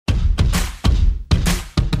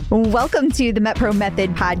Welcome to the MetPro Method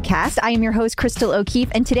podcast. I am your host, Crystal O'Keefe,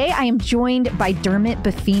 and today I am joined by Dermot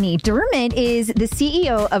Buffini. Dermot is the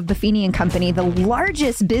CEO of Buffini & Company, the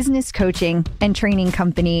largest business coaching and training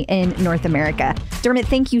company in North America. Dermot,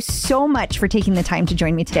 thank you so much for taking the time to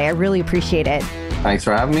join me today. I really appreciate it. Thanks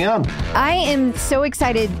for having me on. I am so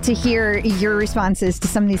excited to hear your responses to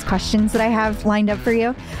some of these questions that I have lined up for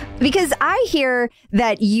you, because I hear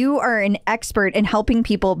that you are an expert in helping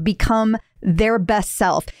people become their best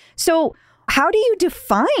self. So how do you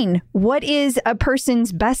define what is a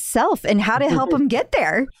person's best self and how to help them get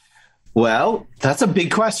there? Well, that's a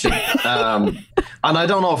big question. And I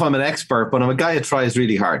don't know if I'm an expert, but I'm a guy who tries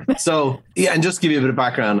really hard. So, and just give you a bit of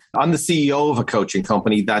background. I'm the CEO of a coaching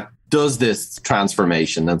company that does this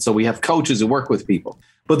transformation. And so we have coaches who work with people.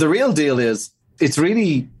 But the real deal is it's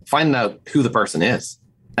really finding out who the person is.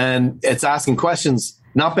 And it's asking questions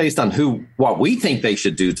not based on what we think they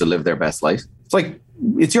should do to live their best life.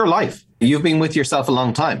 It's your life. You've been with yourself a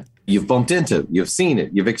long time. You've bumped into it. You've seen it.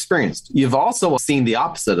 You've experienced. You've also seen the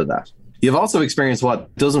opposite of that. You've also experienced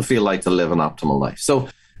what doesn't feel like to live an optimal life. So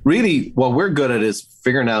really what we're good at is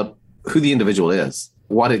figuring out who the individual is,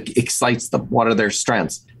 what excites them, what are their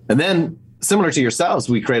strengths. And then similar to yourselves,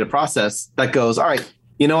 we create a process that goes, all right,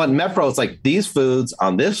 you know what, in MetPro, it's like these foods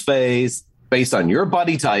on this phase based on your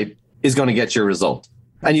body type is going to get your result.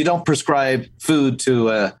 And you don't prescribe food to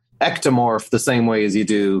an ectomorph the same way as you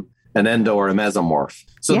do an endo or a mesomorph.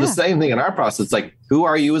 So the same thing in our process, it's like, who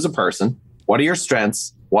are you as a person? What are your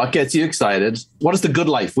strengths? What gets you excited? What is the good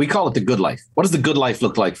life? We call it the good life. What does the good life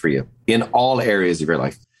look like for you in all areas of your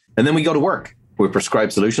life? And then we go to work. We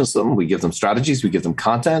prescribe solutions to them. We give them strategies. We give them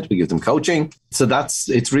content. We give them coaching. So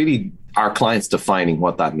it's really our clients defining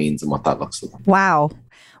what that means and what that looks like. Wow.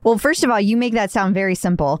 Well, first of all, you make that sound very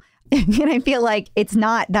simple. And I feel like it's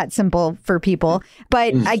not that simple for people.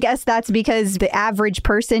 But I guess that's because the average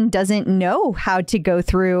person doesn't know how to go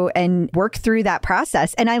through and work through that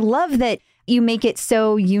process. And I love that you make it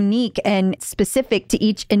so unique and specific to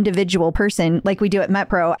each individual person like we do at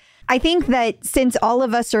MetPro. I think that since all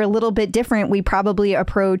of us are a little bit different, we probably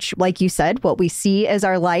approach, like you said, what we see as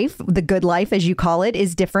our life, the good life, as you call it,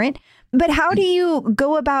 is different. But how do you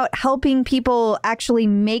go about helping people actually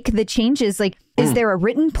make the changes? Like, is there a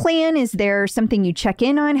written plan? Is there something you check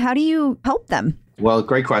in on? How do you help them? Well,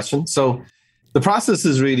 great question. So the process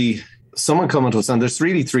is really someone coming to us, and there's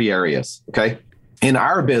really three areas. Okay. In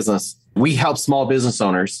our business, we help small business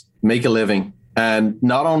owners make a living and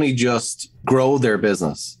not only just grow their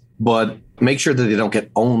business, but make sure that they don't get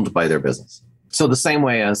owned by their business. So the same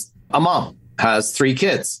way as a mom has 3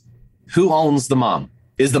 kids, who owns the mom?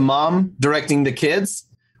 Is the mom directing the kids,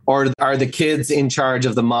 or are the kids in charge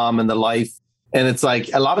of the mom and the life? And it's like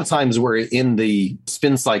a lot of times we're in the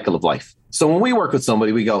spin cycle of life. So when we work with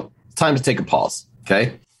somebody, we go, time to take a pause.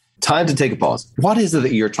 Okay. Time to take a pause. What is it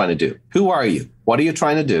that you're trying to do? Who are you? What are you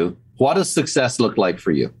trying to do? What does success look like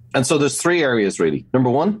for you? And so there's 3 areas really. Number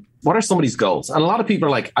 1, what are somebody's goals? And a lot of people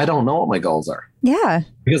are like, I don't know what my goals are. Yeah.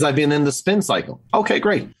 Because I've been in the spin cycle. Okay,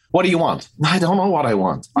 great. What do you want? I don't know what I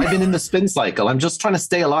want. I've been in the spin cycle. I'm just trying to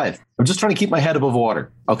stay alive. I'm just trying to keep my head above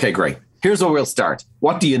water. Okay, great. Here's where we'll start.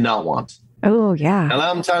 What do you not want? Oh, yeah. And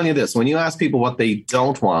I'm telling you this, when you ask people what they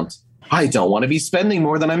don't want, I don't want to be spending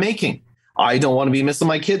more than I'm making. I don't want to be missing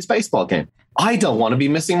my kid's baseball game. I don't want to be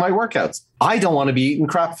missing my workouts. I don't want to be eating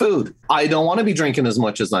crap food. I don't want to be drinking as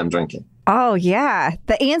much as I'm drinking. Oh, yeah.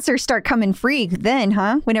 The answers start coming free then,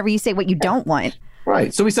 huh? Whenever you say what you don't want.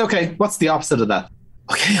 Right. So we say, okay, what's the opposite of that?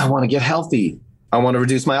 Okay, I want to get healthy. I want to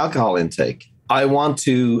reduce my alcohol intake. I want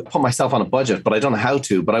to put myself on a budget, but I don't know how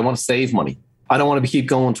to, but I want to save money. I don't want to keep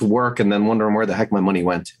going to work and then wondering where the heck my money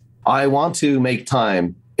went. I want to make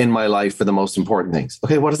time in my life for the most important things.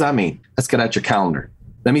 Okay, what does that mean? Let's get out your calendar.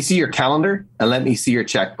 Let me see your calendar and let me see your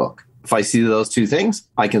checkbook. If I see those 2 things,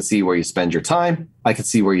 I can see where you spend your time. I can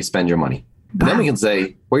see where you spend your money. Wow. Then we can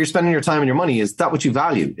say, where you're spending your time and your money, is that what you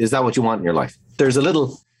value? Is that what you want in your life? There's a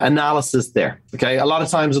little analysis there. Okay. A lot of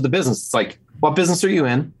times with the business, it's like, what business are you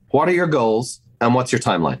in? What are your goals? And what's your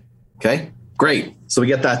timeline? Okay, great. So we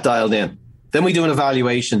get that dialed in. Then we do an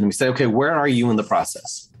evaluation and we say, okay, where are you in the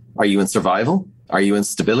process? Are you in survival? Are you in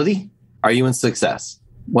stability? Are you in success?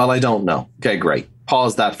 Well, I don't know. Okay, great.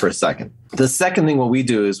 Pause that for a second. The second thing what we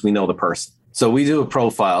do is we know the person. So we do a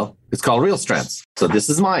profile. It's called Real Strengths. So this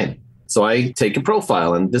is mine. So I take a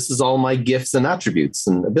profile and this is all my gifts and attributes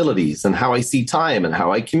and abilities and how I see time and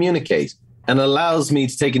how I communicate. And it allows me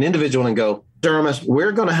to take an individual and go, Dermot,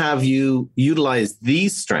 we're going to have you utilize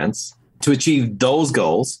these strengths to achieve those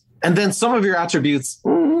goals. And then some of your attributes,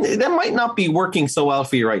 that might not be working so well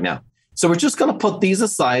for you right now. So we're just going to put these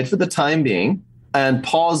aside for the time being and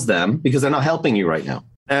pause them because they're not helping you right now.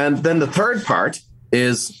 And then the third part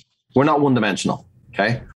is we're not one dimensional.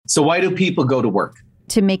 Okay. So why do people go to work?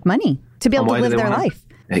 To make money, to be able to live their life.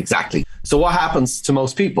 Exactly. So what happens to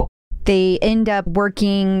most people? They end up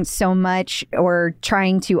working so much or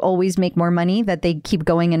trying to always make more money that they keep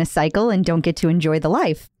going in a cycle and don't get to enjoy the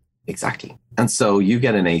life. Exactly. And so you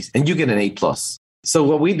get an A and you get an A+. So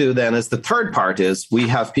what we do then is the third part is we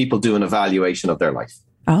have people do an evaluation of their life.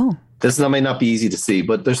 Oh. This may not be easy to see,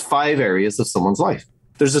 but there's 5 areas of someone's life.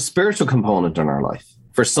 There's a spiritual component in our life.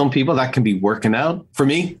 For some people, that can be working out. For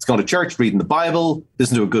me, it's going to church, reading the Bible,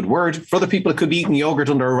 listening to a good word. For other people, it could be eating yogurt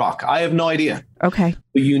under a rock. I have no idea. Okay.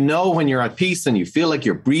 But you know when you're at peace and you feel like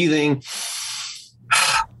you're breathing,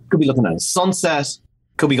 could be looking at a sunset,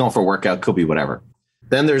 could be going for a workout, could be whatever.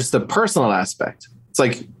 Then there's the personal aspect. It's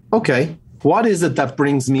like, okay, what is it that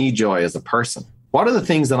brings me joy as a person? What are the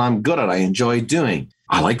things that I'm good at, I enjoy doing?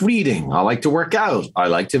 I like reading. I like to work out. I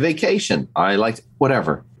like to vacation. I like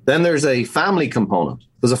whatever. Then there's a family component.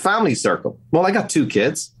 There's a family circle. Well, I got 2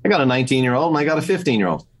 kids. I got a 19-year-old and I got a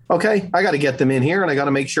 15-year-old. Okay, I got to get them in here and I got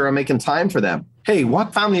to make sure I'm making time for them. Hey,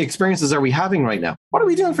 what family experiences are we having right now? What are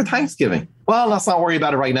we doing for Thanksgiving? Well, let's not worry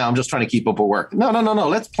about it right now. I'm just trying to keep up with work. No.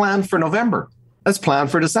 Let's plan for November. Let's plan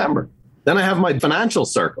for December. Then I have my financial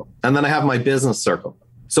circle and then I have my business circle.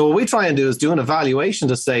 So what we try and do is do an evaluation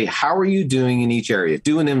to say, how are you doing in each area?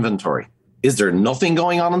 Do an inventory. Is there nothing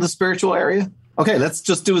going on in the spiritual area? Okay, let's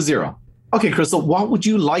just do a 0. Okay, Crystal, what would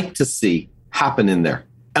you like to see happen in there?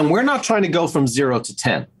 And we're not trying to go from 0 to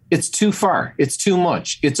 10. It's too far. It's too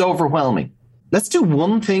much. It's overwhelming. Let's do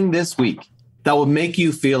one thing this week that would make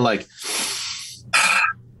you feel like,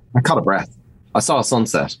 I caught a breath. I saw a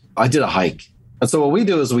sunset. I did a hike. And so what we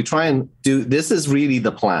do is we try and do, this is really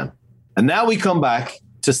the plan. And now we come back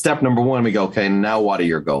to step number 1. We go, okay, now what are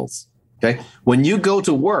your goals? Okay. When you go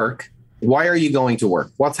to work, why are you going to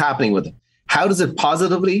work? What's happening with it? How does it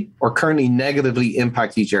positively or currently negatively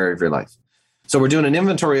impact each area of your life? So we're doing an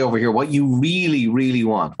inventory over here. What you really, really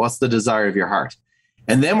want. What's the desire of your heart?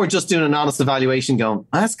 And then we're just doing an honest evaluation going,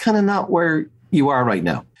 that's kind of not where you are right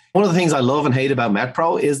now. One of the things I love and hate about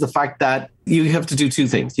MetPro is the fact that you have to do 2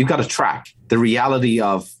 things. You've got to track the reality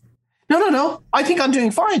of, no, I think I'm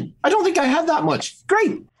doing fine. I don't think I have that much.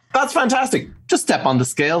 Great. That's fantastic. Just step on the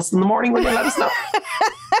scales in the morning when you let us know.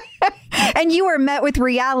 And you are met with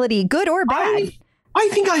reality, good or bad. I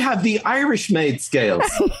think I have the Irish-made scales.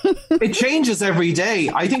 It changes every day.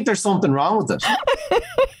 I think there's something wrong with it.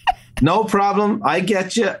 No problem. I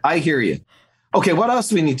get you. I hear you. Okay, what else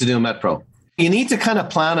do we need to do in MetPro? You need to kind of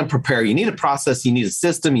plan and prepare. You need a process. You need a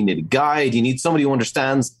system. You need a guide. You need somebody who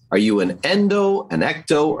understands. Are you an endo, an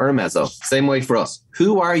ecto, or a meso? Same way for us.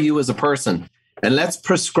 Who are you as a person? And let's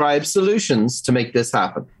prescribe solutions to make this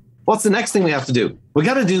happen. What's the next thing we have to do? We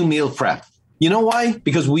got to do meal prep. You know why?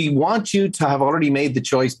 Because we want you to have already made the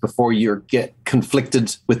choice before you get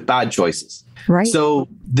conflicted with bad choices. Right. So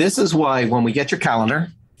this is why when we get your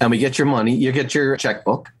calendar and we get your money, you get your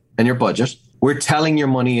checkbook and your budget, we're telling your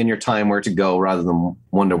money and your time where to go rather than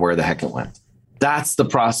wonder where the heck it went. That's the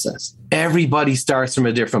process. Everybody starts from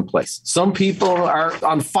a different place. Some people are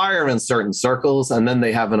on fire in certain circles, and then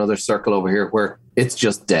they have another circle over here where it's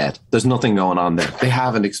just dead. There's nothing going on there. They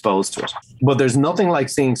haven't exposed to it. But there's nothing like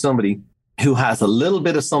seeing somebody who has a little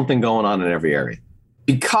bit of something going on in every area.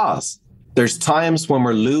 Because there's times when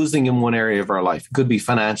we're losing in one area of our life. It could be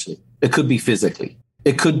financially. It could be physically.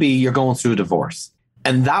 It could be you're going through a divorce.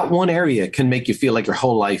 And that one area can make you feel like your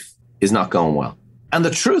whole life is not going well. And the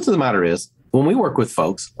truth of the matter is, when we work with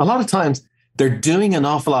folks, a lot of times they're doing an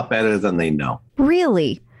awful lot better than they know.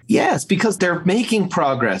 Really? Yes, because they're making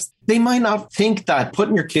progress. They might not think that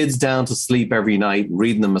putting your kids down to sleep every night,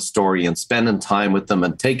 reading them a story and spending time with them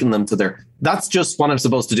and taking them to that's just what I'm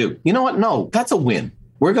supposed to do. You know what? No, that's a win.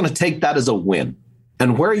 We're going to take that as a win.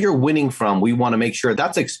 And where you're winning from, we want to make sure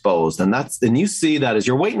that's exposed. And you see that as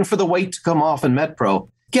you're waiting for the weight to come off in MetPro.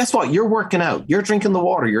 Guess what? You're working out. You're drinking the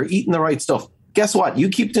water. You're eating the right stuff. Guess what? You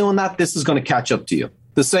keep doing that. This is going to catch up to you.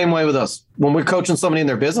 The same way with us. When we're coaching somebody in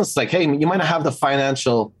their business, it's like, hey, you might not have the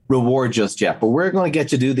financial reward just yet, but we're going to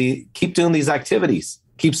get you to keep doing these activities.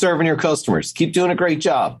 Keep serving your customers. Keep doing a great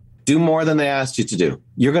job. Do more than they asked you to do.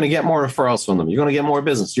 You're going to get more referrals from them. You're going to get more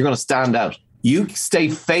business. You're going to stand out. You stay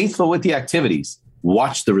faithful with the activities.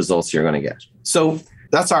 Watch the results you're going to get. So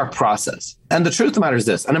that's our process. And the truth of the matter is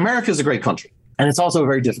this, and America is a great country. And it's also a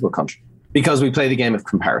very difficult country because we play the game of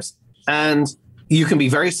comparison. And you can be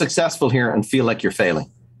very successful here and feel like you're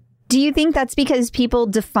failing. Do you think that's because people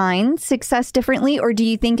define success differently, or do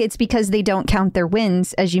you think it's because they don't count their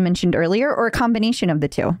wins, as you mentioned earlier, or a combination of the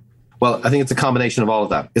two? Well, I think it's a combination of all of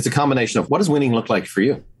that. It's a combination of what does winning look like for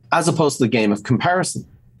you, as opposed to the game of comparison.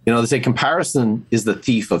 You know, they say comparison is the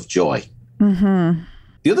thief of joy. Mm-hmm.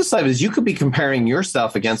 The other side is you could be comparing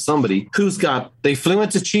yourself against somebody they flew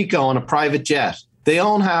into Chico on a private jet. They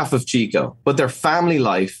own half of Chico, but their family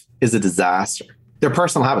life is a disaster. Their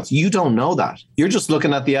personal habits, you don't know that. You're just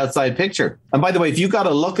looking at the outside picture. And by the way, if you got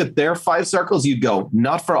to look at their 5 circles, you'd go,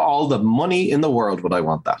 not for all the money in the world would I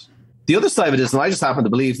want that. The other side of it is, and I just happen to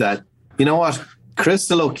believe that, you know what?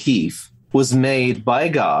 Crystal O'Keefe was made by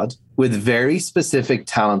God with very specific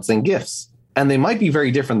talents and gifts. And they might be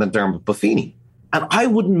very different than Dermot Buffini. And I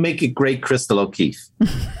wouldn't make a great Crystal O'Keefe.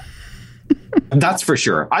 That's for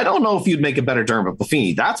sure. I don't know if you'd make a better Dermot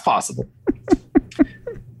Buffini. That's possible.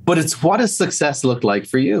 But it's, what does success look like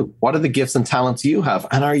for you? What are the gifts and talents you have?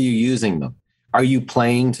 And are you using them? Are you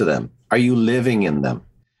playing to them? Are you living in them?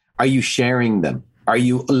 Are you sharing them? Are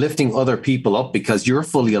you lifting other people up because you're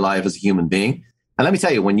fully alive as a human being? And let me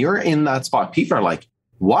tell you, when you're in that spot, people are like,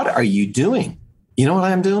 what are you doing? You know what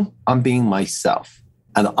I'm doing? I'm being myself.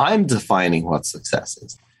 And I'm defining what success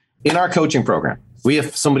is. In our coaching program, we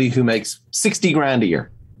have somebody who makes 60 grand a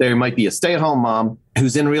year. There might be a stay-at-home mom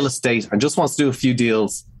who's in real estate and just wants to do a few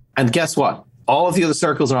deals. And guess what? All of the other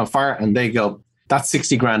circles are on fire and they go, that's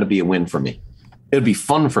 60 grand to be a win for me. It'd be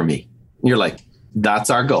fun for me. And you're like, that's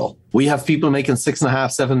our goal. We have people making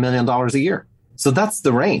 $6.5–7 million a year. So that's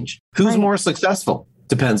the range. Who's more successful?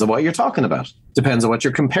 Depends on what you're talking about. Depends on what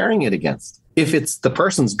you're comparing it against. If it's the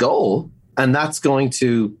person's goal and that's going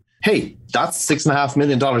to, hey, that's $6.5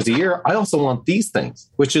 million a year. I also want these things,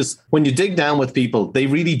 which is when you dig down with people, they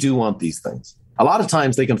really do want these things. A lot of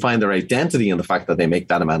times they can find their identity in the fact that they make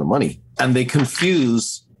that amount of money and they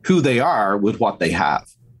confuse who they are with what they have.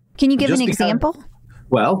 Can you give an example?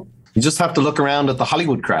 Well, you just have to look around at the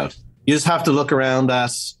Hollywood crowd. You just have to look around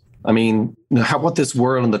at, what this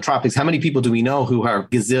world and the tropics, how many people do we know who are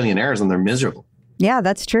gazillionaires and they're miserable? Yeah,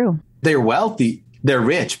 that's true. They're wealthy. They're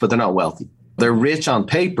rich, but they're not wealthy. They're rich on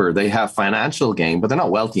paper. They have financial gain, but they're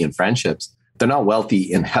not wealthy in friendships. They're not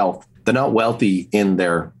wealthy in health. They're not wealthy in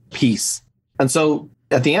their peace. And so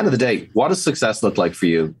at the end of the day, what does success look like for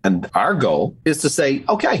you? And our goal is to say,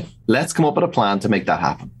 okay, let's come up with a plan to make that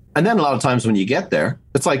happen. And then a lot of times when you get there,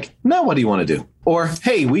 it's like, now what do you want to do? Or,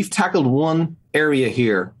 hey, we've tackled one area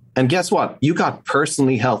here. And guess what? You got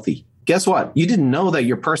personally healthy. Guess what? You didn't know that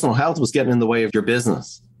your personal health was getting in the way of your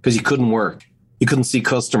business because you couldn't work. You couldn't see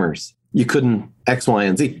customers. You couldn't X, Y,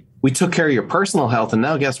 and Z. We took care of your personal health. And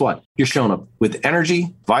now guess what? You're showing up with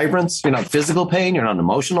energy, vibrance. You're not physical pain. You're not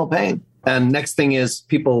emotional pain. And next thing is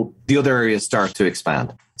the other areas start to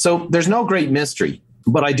expand. So there's no great mystery.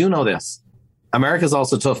 But I do know this. America's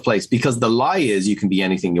also a tough place because the lie is you can be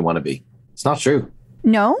anything you want to be. It's not true.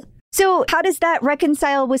 No. So how does that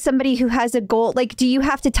reconcile with somebody who has a goal? Like, do you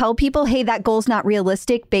have to tell people, hey, that goal's not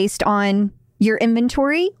realistic based on your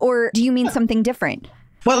inventory? Or do you mean something different?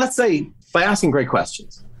 Well, let's say by asking great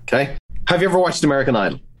questions. Okay. Have you ever watched American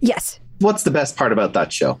Idol? Yes. What's the best part about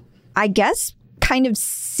that show? I guess kind of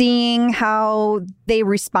seeing how they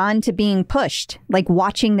respond to being pushed, like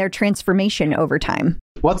watching their transformation over time.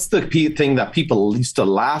 What's the thing that people used to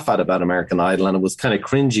laugh at about American Idol and it was kind of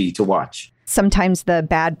cringy to watch? Sometimes the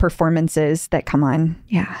bad performances that come on.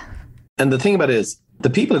 Yeah. And the thing about it is the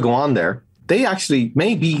people who go on there, they actually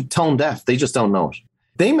may be tone deaf. They just don't know it.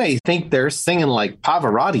 They may think they're singing like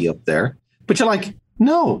Pavarotti up there, but you're like,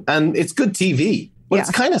 no. And it's good TV, but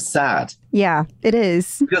It's kind of sad. Yeah, it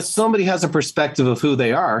is. Because somebody has a perspective of who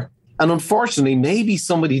they are. And unfortunately, maybe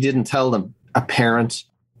somebody didn't tell them, a parent,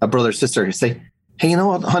 a brother, sister, who say, hey, you know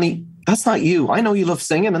what, honey, that's not you. I know you love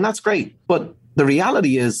singing and that's great. But the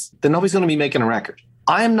reality is that nobody's going to be making a record.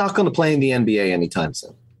 I'm not going to play in the NBA anytime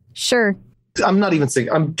soon. Sure. I'm not even 6.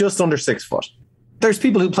 I'm just under 6 foot. There's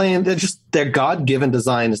people who play in, their God-given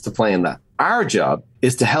design is to play in that. Our job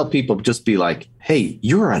is to help people just be like, hey,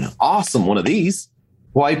 you're an awesome one of these.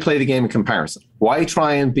 Why play the game of comparison? Why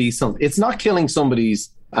try and be something? It's not killing somebody's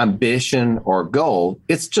ambition or goal.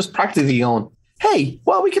 It's just practically going, hey,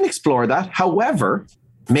 well, we can explore that. However,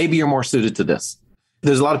 maybe you're more suited to this.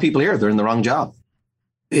 There's a lot of people here, they're in the wrong job.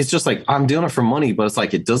 It's just like, I'm doing it for money, but it's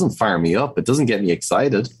like, it doesn't fire me up. It doesn't get me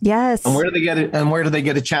excited. Yes. And where do they get it? And where do they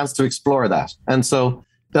get a chance to explore that? And so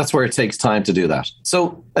that's where it takes time to do that.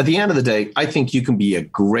 So at the end of the day, I think you can be a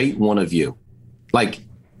great one of you, like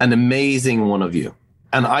an amazing one of you.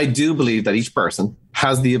 And I do believe that each person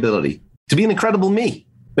has the ability to be an incredible me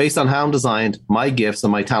based on how I'm designed, my gifts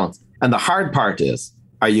and my talents. And the hard part is,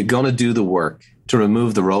 are you going to do the work to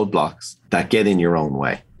remove the roadblocks that get in your own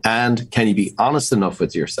way? And can you be honest enough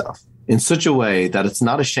with yourself in such a way that it's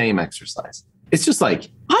not a shame exercise? It's just like,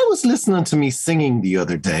 I was listening to me singing the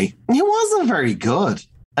other day. It wasn't very good.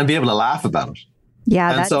 And be able to laugh about it.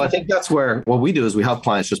 Yeah. And so I think that's where what we do is we help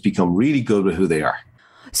clients just become really good with who they are.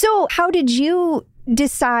 So how did you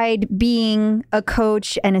decide being a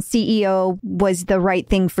coach and a CEO was the right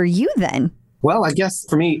thing for you then? Well, I guess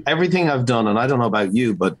for me, everything I've done, and I don't know about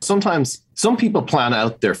you, but sometimes some people plan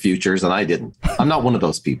out their futures and I didn't. I'm not one of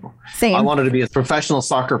those people. Same. I wanted to be a professional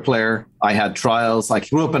soccer player. I had trials. I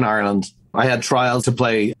grew up in Ireland. I had trials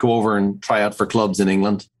to go over and try out for clubs in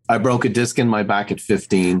England. I broke a disc in my back at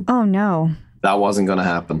 15. Oh, no. That wasn't going to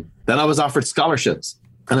happen. Then I was offered scholarships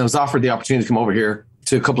and I was offered the opportunity to come over here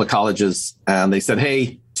to a couple of colleges. And they said,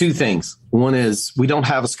 hey, two things. One is we don't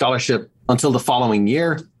have a scholarship until the following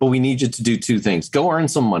year, but we need you to do two things. Go earn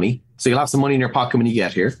some money. So you'll have some money in your pocket when you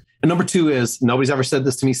get here. And number two is, nobody's ever said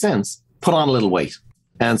this to me since, put on a little weight.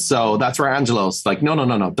 And so that's where Angelo's like, no,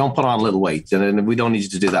 don't put on a little weight. And we don't need you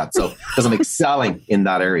to do that. So because I'm excelling in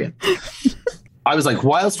that area. I was like,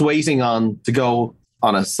 whilst waiting to go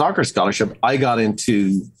on a soccer scholarship, I got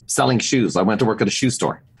into selling shoes. I went to work at a shoe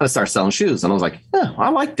store and I started selling shoes. And I was like, yeah, I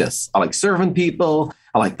like this. I like serving people.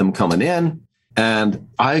 I like them coming in. And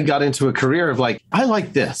I got into a career of like, I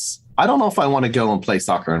like this. I don't know if I want to go and play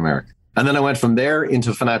soccer in America. And then I went from there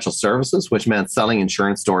into financial services, which meant selling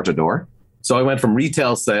insurance door to door. So I went from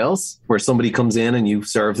retail sales, where somebody comes in and you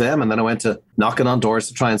serve them. And then I went to knocking on doors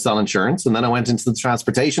to try and sell insurance. And then I went into the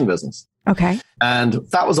transportation business. Okay. And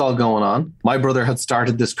that was all going on. My brother had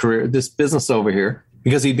started this business over here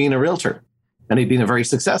because he'd been a realtor and he'd been a very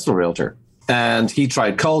successful realtor. And he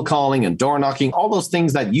tried cold calling and door knocking, all those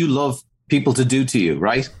things that you love people to do to you,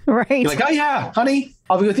 right? Right. You're like, oh yeah, honey,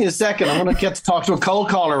 I'll be with you in a second. I'm going to get to talk to a cold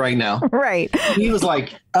caller right now. Right. He was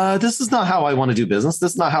like, this is not how I want to do business.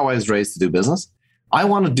 This is not how I was raised to do business. I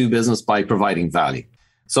want to do business by providing value.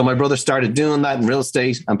 So my brother started doing that in real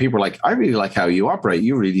estate and people were like, I really like how you operate.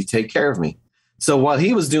 You really take care of me. So while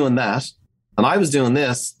he was doing that and I was doing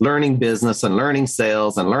this, learning business and learning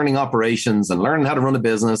sales and learning operations and learning how to run a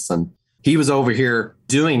business, and he was over here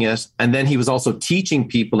doing it. And then he was also teaching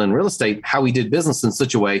people in real estate how he did business in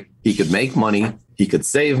such a way he could make money, he could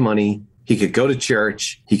save money, he could go to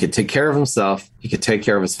church, he could take care of himself, he could take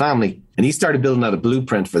care of his family. And he started building out a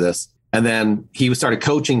blueprint for this. And then he started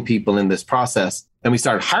coaching people in this process. And we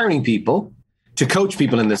started hiring people to coach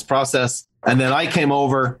people in this process. And then I came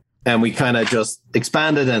over and we kind of just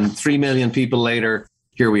expanded, and 3 million people later,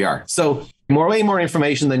 here we are. So way more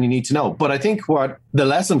information than you need to know. But I think what the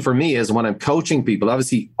lesson for me is when I'm coaching people,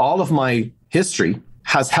 obviously all of my history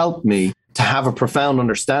has helped me to have a profound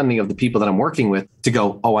understanding of the people that I'm working with, to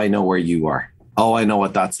go, oh, I know where you are. Oh, I know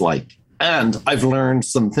what that's like. And I've learned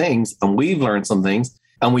some things, and we've learned some things,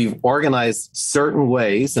 and we've organized certain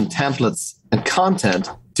ways and templates and content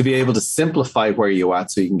to be able to simplify where you're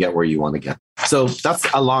at so you can get where you want to get. So that's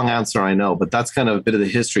a long answer, I know, but that's kind of a bit of the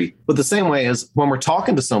history. But the same way as when we're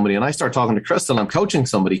talking to somebody and I start talking to Crystal, I'm coaching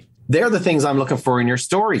somebody, they're the things I'm looking for in your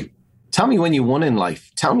story. Tell me when you won in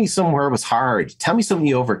life. Tell me somewhere it was hard. Tell me something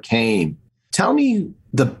you overcame. Tell me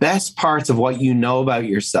the best parts of what you know about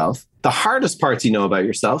yourself, the hardest parts you know about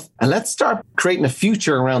yourself. And let's start creating a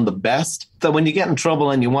future around the best, that when you get in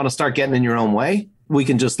trouble and you want to start getting in your own way, we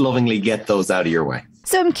can just lovingly get those out of your way.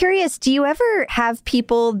 So I'm curious, do you ever have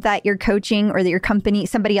people that you're coaching or that your company,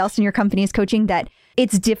 somebody else in your company is coaching, that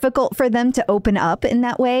it's difficult for them to open up in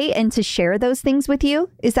that way and to share those things with you?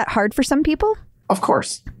 Is that hard for some people? Of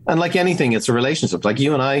course. And like anything, it's a relationship. Like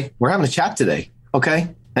you and I, we're having a chat today.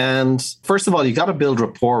 Okay. And first of all, you got to build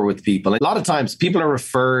rapport with people. A lot of times people are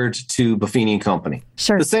referred to Buffini and Company.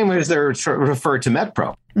 Sure. The same way as they're referred to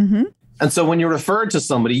MedPro. Mm-hmm. And so when you're referred to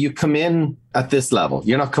somebody, you come in at this level.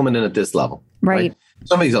 You're not coming in at this level. Right.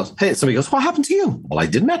 Somebody goes, what happened to you? Well, I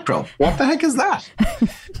did MedPro. What the heck is that?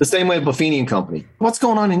 The same way Buffini and Company. What's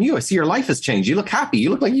going on in you? I see your life has changed. You look happy. You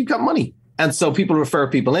look like you've got money. And so people refer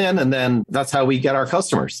people in, and then that's how we get our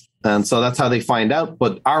customers. And so that's how they find out.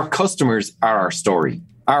 But our customers are our story.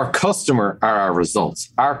 Our customer are our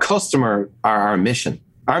results. Our customer are our mission.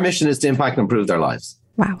 Our mission is to impact and improve their lives.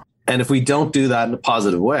 Wow. And if we don't do that in a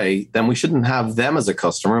positive way, then we shouldn't have them as a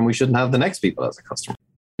customer, and we shouldn't have the next people as a customer.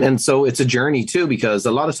 And so it's a journey too, because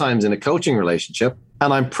a lot of times in a coaching relationship,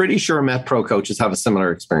 and I'm pretty sure MedPro coaches have a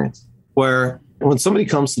similar experience, where when somebody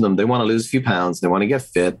comes to them, they want to lose a few pounds, they want to get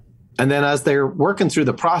fit. And then as they're working through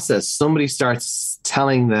the process, somebody starts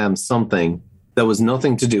telling them something that was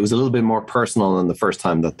nothing to do. It was a little bit more personal than the first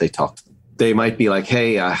time that they talked to them. They might be like,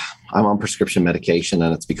 hey, I'm on prescription medication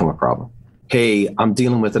and it's become a problem. Hey, I'm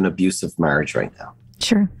dealing with an abusive marriage right now.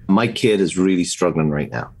 Sure. My kid is really struggling right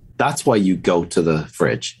now. That's why you go to the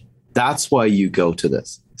fridge. That's why you go to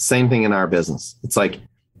this. Same thing in our business. It's like,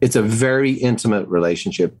 it's a very intimate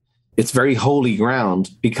relationship. It's very holy ground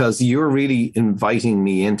because you're really inviting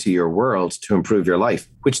me into your world to improve your life,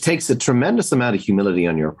 which takes a tremendous amount of humility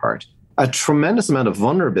on your part, a tremendous amount of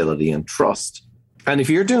vulnerability and trust. And if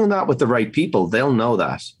you're doing that with the right people, they'll know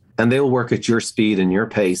that and they'll work at your speed and your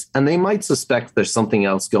pace. And they might suspect there's something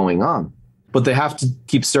else going on, but they have to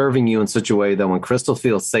keep serving you in such a way that when Crystal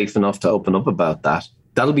feels safe enough to open up about that,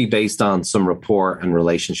 that'll be based on some rapport and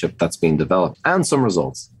relationship that's being developed and some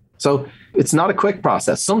results. So it's not a quick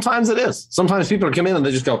process. Sometimes it is. Sometimes people come in and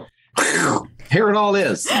they just go, here it all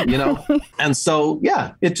is, you know? And so,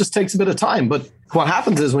 yeah, it just takes a bit of time. But what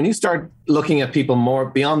happens is when you start looking at people more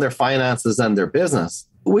beyond their finances and their business,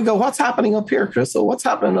 we go, what's happening up here, Crystal? What's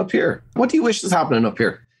happening up here? What do you wish is happening up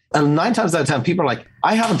here? And 9 times out of 10, people are like,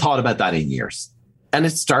 I haven't thought about that in years. And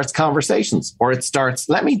it starts conversations, or it starts,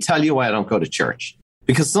 let me tell you why I don't go to church.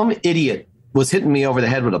 Because some idiot was hitting me over the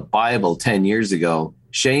head with a Bible 10 years ago,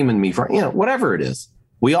 shaming me for, whatever it is.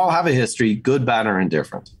 We all have a history, good, bad, or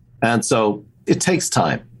indifferent. And so it takes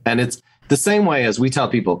time. And it's the same way as we tell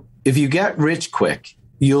people, if you get rich quick,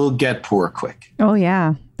 you'll get poor quick. Oh,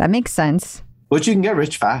 yeah. That makes sense. But you can get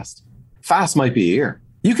rich fast. Fast might be a year.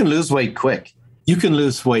 You can lose weight quick. You can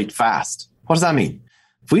lose weight fast. What does that mean?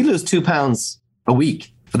 If we lose 2 pounds a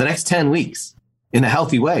week for the next 10 weeks in a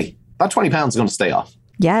healthy way, that 20 pounds is going to stay off.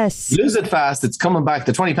 Yes. Lose it fast. It's coming back.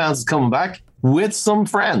 The 20 pounds is coming back with some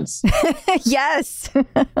friends. Yes.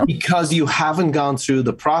 Because you haven't gone through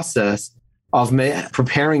the process of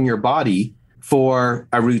preparing your body for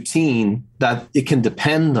a routine that it can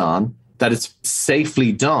depend on, that it's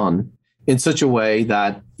safely done in such a way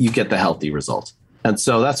that you get the healthy result. And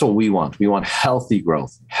so that's what we want. We want healthy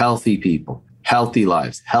growth, healthy people, healthy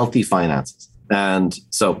lives, healthy finances. And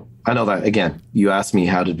so I know that, again, you asked me,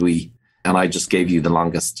 how did we, and I just gave you the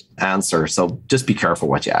longest answer. So just be careful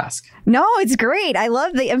what you ask. No, it's great. I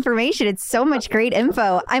love the information. It's so much great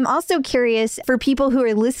info. I'm also curious for people who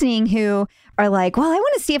are listening who are like, well, I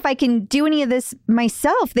want to see if I can do any of this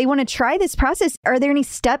myself. They want to try this process. Are there any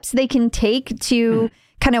steps they can take to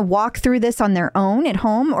kind of walk through this on their own at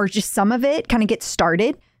home, or just some of it, kind of get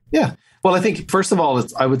started? Yeah. Well, I think, first of all,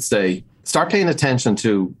 I would say, start paying attention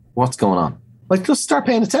to what's going on. Like, just start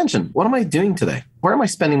paying attention. What am I doing today? Where am I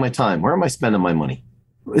spending my time? Where am I spending my money?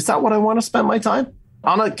 Is that what I want to spend my time?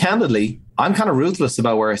 Candidly, I'm kind of ruthless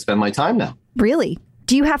about where I spend my time now. Really?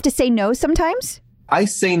 Do you have to say no sometimes? I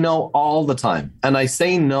say no all the time. And I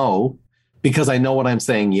say no because I know what I'm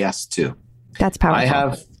saying yes to. That's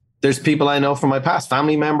powerful. There's people I know from my past,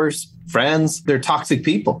 family members, friends, they're toxic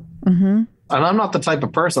people. Mm-hmm. And I'm not the type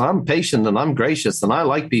of person. I'm patient and I'm gracious and I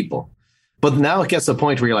like people. But now it gets to a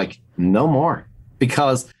point where you're like, no more.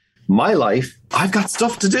 Because my life, I've got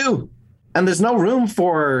stuff to do. And there's no room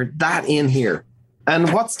for that in here.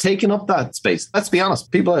 And what's taking up that space? Let's be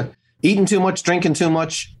honest. People are eating too much, drinking too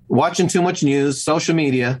much, watching too much news, social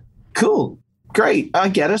media. Cool. Great. I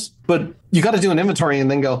get it. But you got to do an inventory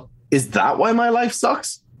and then go, is that why my life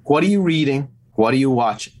sucks? What are you reading? What are you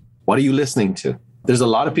watching? What are you listening to? There's a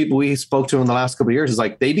lot of people we spoke to in the last couple of years. It's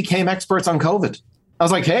like they became experts on COVID. I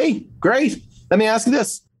was like, hey, great. Let me ask you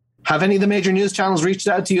this. Have any of the major news channels reached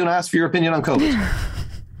out to you and asked for your opinion on COVID?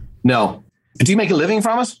 No. Do you make a living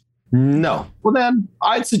from it? No. Well, then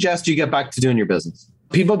I'd suggest you get back to doing your business.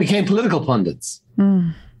 People became political pundits.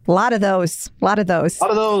 A lot of those.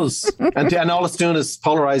 And all it's doing is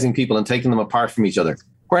polarizing people and taking them apart from each other.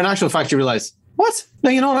 Where in actual fact, you realize, what? Now,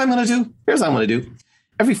 you know what I'm going to do? Here's what I'm going to do.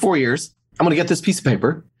 Every 4 years, I'm going to get this piece of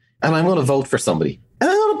paper and I'm going to vote for somebody. And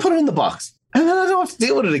I'm going to put it in the box. And then I don't have to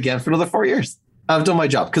deal with it again for another 4 years. I've done my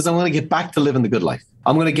job because I'm going to get back to living the good life.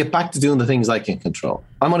 I'm going to get back to doing the things I can control.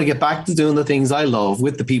 I'm going to get back to doing the things I love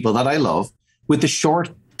with the people that I love with the short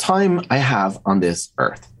time I have on this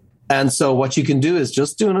earth. And so what you can do is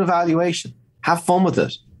just do an evaluation. Have fun with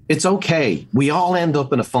it. It's okay. We all end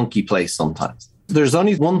up in a funky place sometimes. There's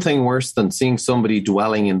only one thing worse than seeing somebody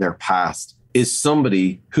dwelling in their past is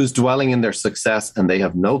somebody who's dwelling in their success and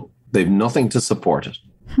they've nothing to support it.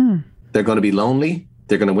 They're going to be lonely.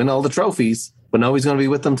 They're going to win all the trophies, but nobody's going to be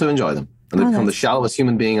with them to enjoy them. And they become the shallowest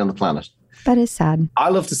human being on the planet. That is sad. I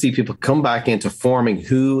love to see people come back into forming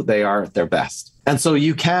who they are at their best. And so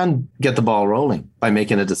you can get the ball rolling by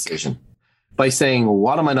making a decision, by saying,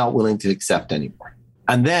 what am I not willing to accept anymore?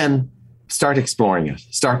 And then start exploring it.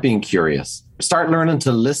 Start being curious. Start learning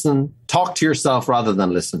to listen, talk to yourself rather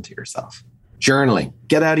than listen to yourself. Journaling,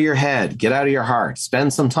 get out of your head, get out of your heart,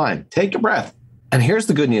 spend some time, take a breath. And here's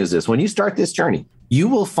the good news is when you start this journey, you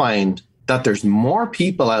will find that there's more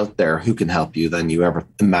people out there who can help you than you ever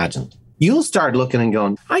imagined. You'll start looking and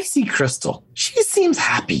going, I see Crystal. She seems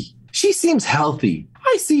happy. She seems healthy.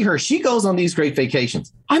 I see her. She goes on these great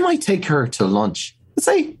vacations. I might take her to lunch and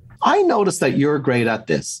say, I noticed that you're great at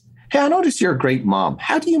this. Hey, I noticed you're a great mom.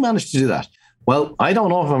 How do you manage to do that? Well, I don't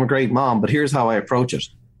know if I'm a great mom, but here's how I approach it.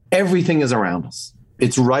 Everything is around us.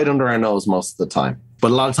 It's right under our nose most of the time.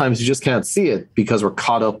 But a lot of times you just can't see it because we're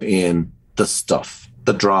caught up in the stuff,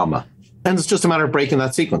 the drama. And it's just a matter of breaking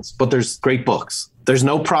that sequence. But there's great books. There's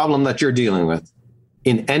no problem that you're dealing with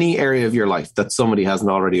in any area of your life that somebody hasn't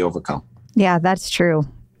already overcome. Yeah, that's true.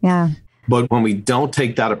 Yeah. But when we don't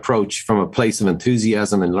take that approach from a place of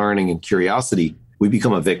enthusiasm and learning and curiosity, we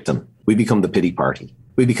become a victim. We become the pity party.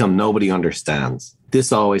 We become nobody understands.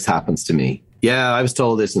 This always happens to me. Yeah, I was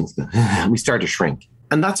told this. And we start to shrink.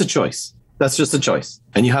 And that's a choice. That's just a choice.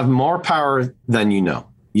 And you have more power than you know.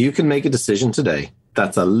 You can make a decision today.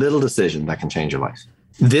 That's a little decision that can change your life.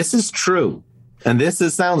 This is true. And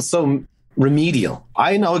sounds so remedial.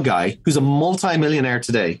 I know a guy who's a multimillionaire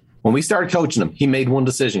today. When we started coaching him, he made one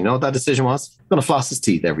decision. You know what that decision was? I'm going to floss his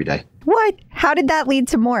teeth every day. What? How did that lead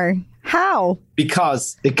to more? How?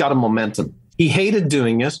 Because it got him momentum. He hated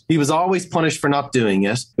doing it. He was always punished for not doing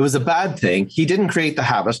it. It was a bad thing. He didn't create the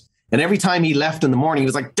habit. And every time he left in the morning, he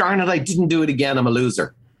was like, darn it, I didn't do it again. I'm a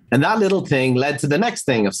loser. And that little thing led to the next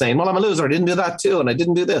thing of saying, well, I'm a loser. I didn't do that too. And I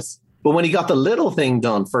didn't do this. But when he got the little thing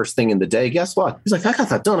done first thing in the day, guess what? He's like, I got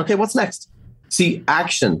that done. Okay, what's next? See,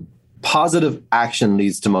 action, positive action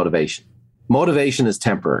leads to motivation. Motivation is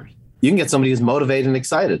temporary. You can get somebody who's motivated and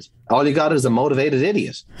excited. All you got is a motivated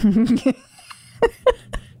idiot.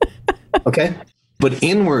 Okay? But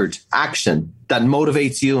inward action that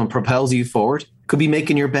motivates you and propels you forward could be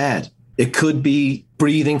making your bed. It could be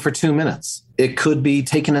breathing for 2 minutes. It could be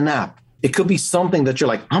taking a nap. It could be something that you're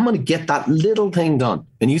like, I'm going to get that little thing done.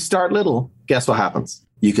 And you start little, guess what happens?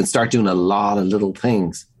 You can start doing a lot of little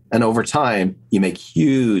things. And over time, you make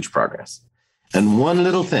huge progress. And one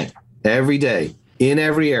little thing every day in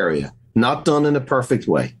every area, not done in a perfect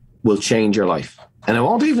way, will change your life. And it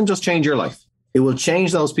won't even just change your life. It will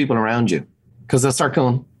change those people around you because they'll start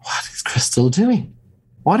going, what is Crystal doing?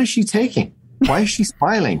 What is she taking? Why is she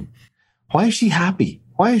smiling? Why is she happy?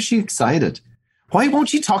 Why is she excited? Why won't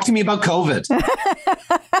she talk to me about COVID?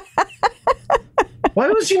 Why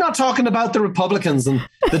was she not talking about the Republicans and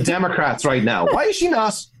the Democrats right now? Why is she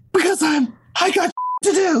not? Because I got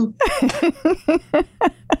to do.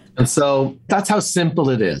 And so that's how simple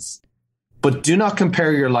it is. But do not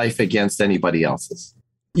compare your life against anybody else's.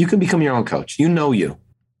 You can become your own coach. You know you.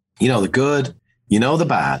 You know the good. You know the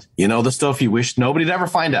bad. You know the stuff you wish nobody'd ever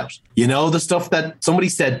find out. You know the stuff that somebody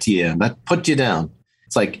said to you and that put you down.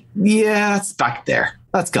 It's like, yeah, it's back there.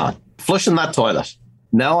 That's gone. Flushing that toilet.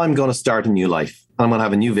 Now I'm going to start a new life. I'm going to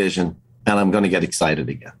have a new vision and I'm going to get excited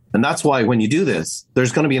again. And that's why when you do this,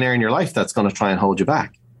 there's going to be an area in your life that's going to try and hold you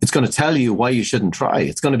back. It's going to tell you why you shouldn't try.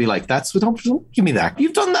 It's going to be like, don't give me that.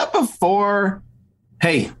 You've done that before.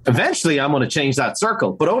 Hey, eventually I'm going to change that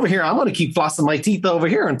circle. But over here, I'm going to keep flossing my teeth over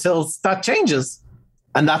here until that changes.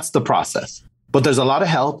 And that's the process. But there's a lot of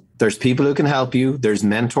help. There's people who can help you. There's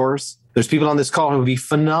mentors. There's people on this call who will be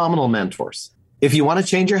phenomenal mentors. If you want to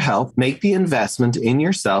change your health, make the investment in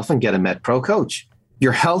yourself and get a MetPro coach.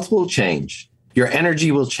 Your health will change. Your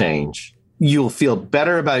energy will change. You'll feel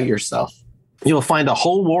better about yourself. You'll find a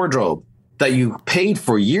whole wardrobe that you paid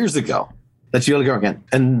for years ago that you'll go again.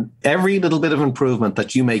 And every little bit of improvement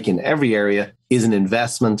that you make in every area is an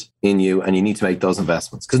investment in you. And you need to make those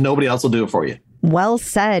investments because nobody else will do it for you. Well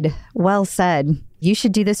said. Well said. You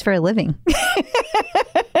should do this for a living.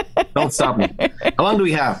 Don't stop me. How long do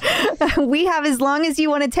we have? We have as long as you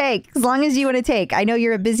want to take. As long as you want to take. I know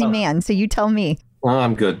you're a busy man, so you tell me. Well,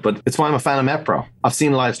 I'm good, but it's why I'm a fan of MetPro. I've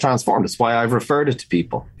seen lives transformed. It's why I've referred it to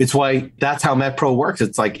people. It's why that's how MetPro works.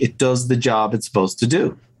 It's like it does the job it's supposed to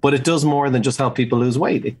do. But it does more than just help people lose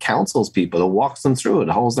weight. It counsels people. It walks them through it.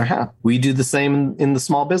 It holds their hand. We do the same in the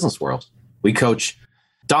small business world. We coach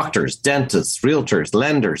doctors, dentists, realtors,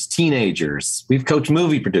 lenders, teenagers. We've coached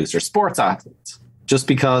movie producers, sports athletes, just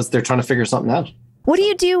because they're trying to figure something out. What do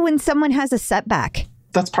you do when someone has a setback?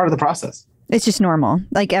 That's part of the process. It's just normal.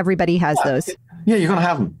 Like everybody has those. Yeah, you're going to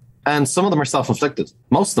have them. And some of them are self-inflicted.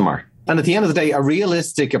 Most of them are. And at the end of the day, a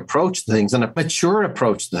realistic approach to things and a mature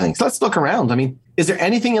approach to things. Let's look around. I mean, is there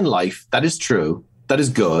anything in life that is true, that is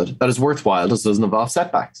good, that is worthwhile, that doesn't involve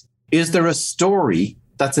setbacks? Is there a story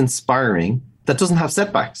that's inspiring that doesn't have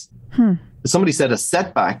setbacks? Somebody said a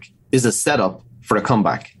setback is a setup for a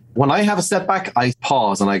comeback. When I have a setback, I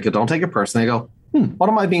pause and I go, don't take it personally. I go, what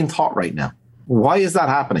am I being taught right now? Why is that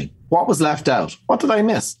happening? What was left out? What did I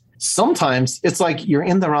miss? Sometimes it's like you're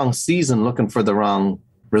in the wrong season looking for the wrong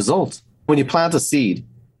result. When you plant a seed,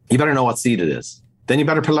 you better know what seed it is. Then you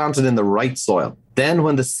better plant it in the right soil. Then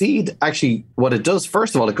when the seed actually, what it does,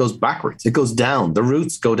 first of all, it goes backwards. It goes down. The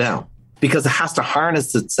roots go down. because it has to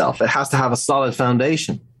harness itself. It has to have a solid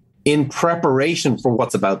foundation in preparation for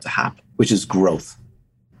what's about to happen, which is growth.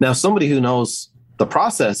 Now, somebody who knows the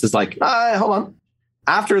process is like, hold on.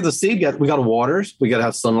 After the seed we got to water it. We got to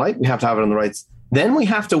have sunlight. We have to have it on the right. Then we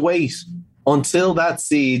have to wait until that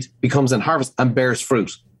seed becomes in harvest and bears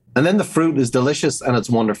fruit. And then the fruit is delicious and it's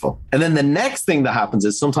wonderful. And then the next thing that happens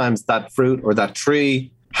is sometimes that fruit or that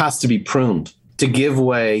tree has to be pruned to give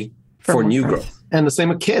way for new growth. And the same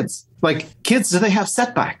with kids. Like kids, do they have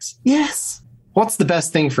setbacks? Yes. What's the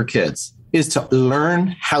best thing for kids is to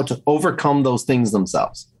learn how to overcome those things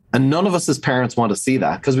themselves. And none of us as parents want to see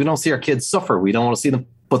that because we don't see our kids suffer. We don't want to see them.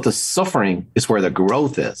 But the suffering is where the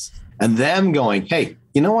growth is. And them going, hey,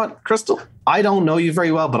 you know what, Crystal? I don't know you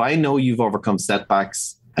very well, but I know you've overcome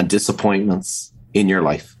setbacks and disappointments in your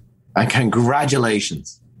life. And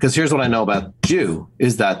congratulations. Because here's what I know about you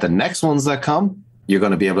is that the next ones that come, you're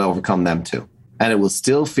going to be able to overcome them too. And it will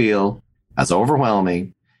still feel as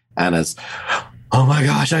overwhelming and as, oh my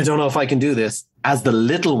gosh, I don't know if I can do this, as the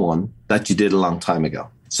little one that you did a long time ago.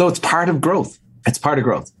 So it's part of growth. It's part of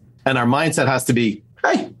growth. And our mindset has to be,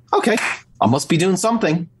 hey, okay, I must be doing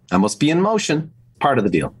something. I must be in motion. Part of the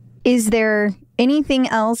deal. Is there anything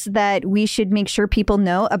else that we should make sure people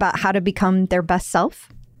know about how to become their best self?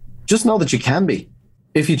 Just know that you can be,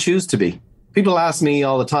 if you choose to be. People ask me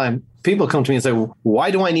all the time, people come to me and say, well,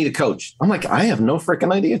 why do I need a coach? I'm like, I have no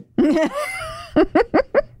freaking idea.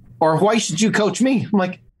 Or why should you coach me? I'm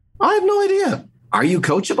like, I have no idea. Are you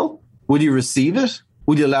coachable? Would you receive it?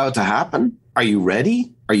 Would you allow it to happen? Are you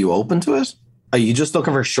ready? Are you open to it? Are you just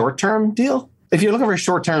looking for a short-term deal? If you're looking for a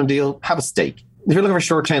short-term deal, have a steak. If you're looking for a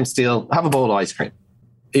short-term deal, have a bowl of ice cream.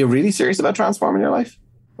 Are you really serious about transforming your life?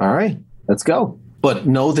 All right, let's go. But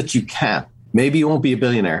know that you can. Maybe you won't be a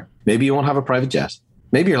billionaire. Maybe you won't have a private jet.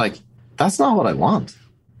 Maybe you're like, that's not what I want.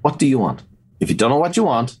 What do you want? If you don't know what you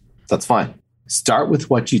want, that's fine. Start with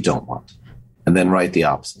what you don't want and then write the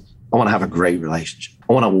opposite. I want to have a great relationship.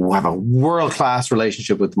 I want to have a world-class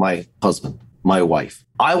relationship with my husband, my wife.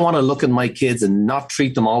 I want to look at my kids and not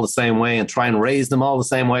treat them all the same way and try and raise them all the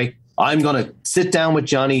same way. I'm going to sit down with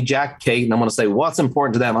Johnny, Jack, Kate, and I'm going to say what's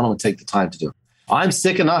important to them. I'm going to take the time to do it. I'm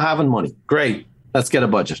sick of not having money. Great. Let's get a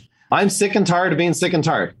budget. I'm sick and tired of being sick and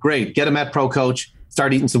tired. Great. Get a MetPro coach.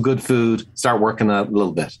 Start eating some good food. Start working a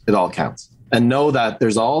little bit. It all counts. And know that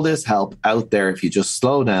there's all this help out there if you just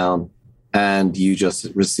slow down and you just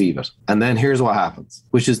receive it. And then here's what happens,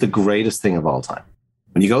 which is the greatest thing of all time.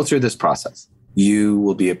 When you go through this process, you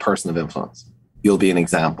will be a person of influence. You'll be an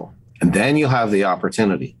example. And then you'll have the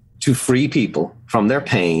opportunity to free people from their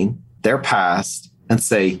pain, their past, and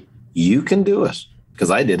say, you can do it because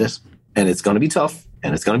I did it. And it's going to be tough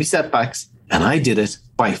and it's going to be setbacks. And I did it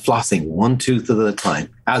by flossing one tooth at a time.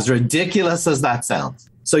 As ridiculous as that sounds.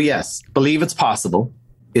 So yes, believe it's possible.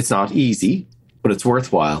 It's not easy, but it's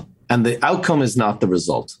worthwhile. And the outcome is not the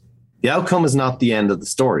result. The outcome is not the end of the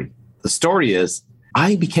story. The story is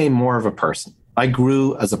I became more of a person. I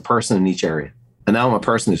grew as a person in each area. And now I'm a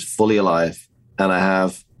person who's fully alive. And I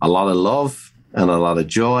have a lot of love and a lot of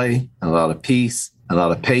joy and a lot of peace and a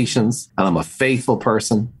lot of patience. And I'm a faithful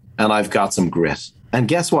person. And I've got some grit. And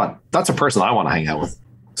guess what? That's a person I want to hang out with.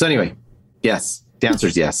 So anyway, yes. The answer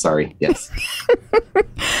is yes. Sorry. Yes.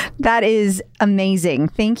 That is amazing.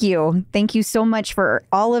 Thank you. Thank you so much for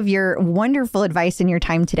all of your wonderful advice and your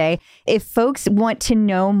time today. If folks want to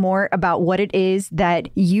know more about what it is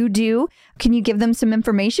that you do, can you give them some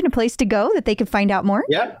information, a place to go that they can find out more?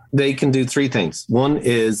 Yeah, they can do three things. One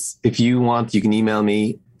is if you want, you can email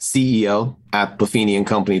me,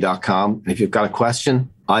 CEO@buffiniandcompany.com. And if you've got a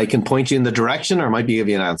question, I can point you in the direction or might be give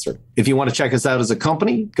you an answer. If you want to check us out as a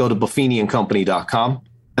company, go to buffiniandcompany.com.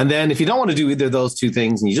 And then if you don't want to do either of those two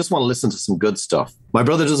things and you just want to listen to some good stuff, my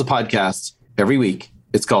brother does a podcast every week.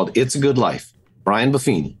 It's called It's a Good Life. Brian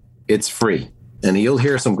Buffini. It's free. And you'll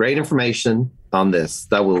hear some great information on this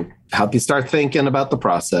that will help you start thinking about the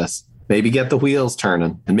process, maybe get the wheels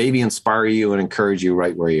turning, and maybe inspire you and encourage you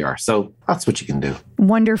right where you are. So that's what you can do.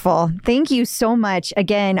 Wonderful. Thank you so much.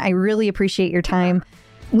 Again, I really appreciate your time.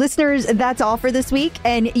 Listeners, that's all for this week.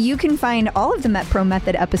 And you can find all of the MetPro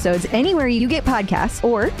Method episodes anywhere you get podcasts,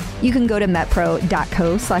 or you can go to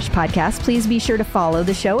metpro.co/podcast. Please be sure to follow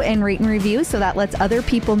the show and rate and review so that lets other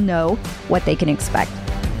people know what they can expect.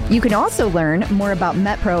 You can also learn more about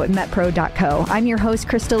MetPro at metpro.co. I'm your host,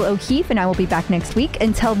 Crystal O'Keefe, and I will be back next week.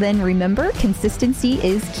 Until then, remember, consistency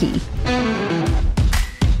is key.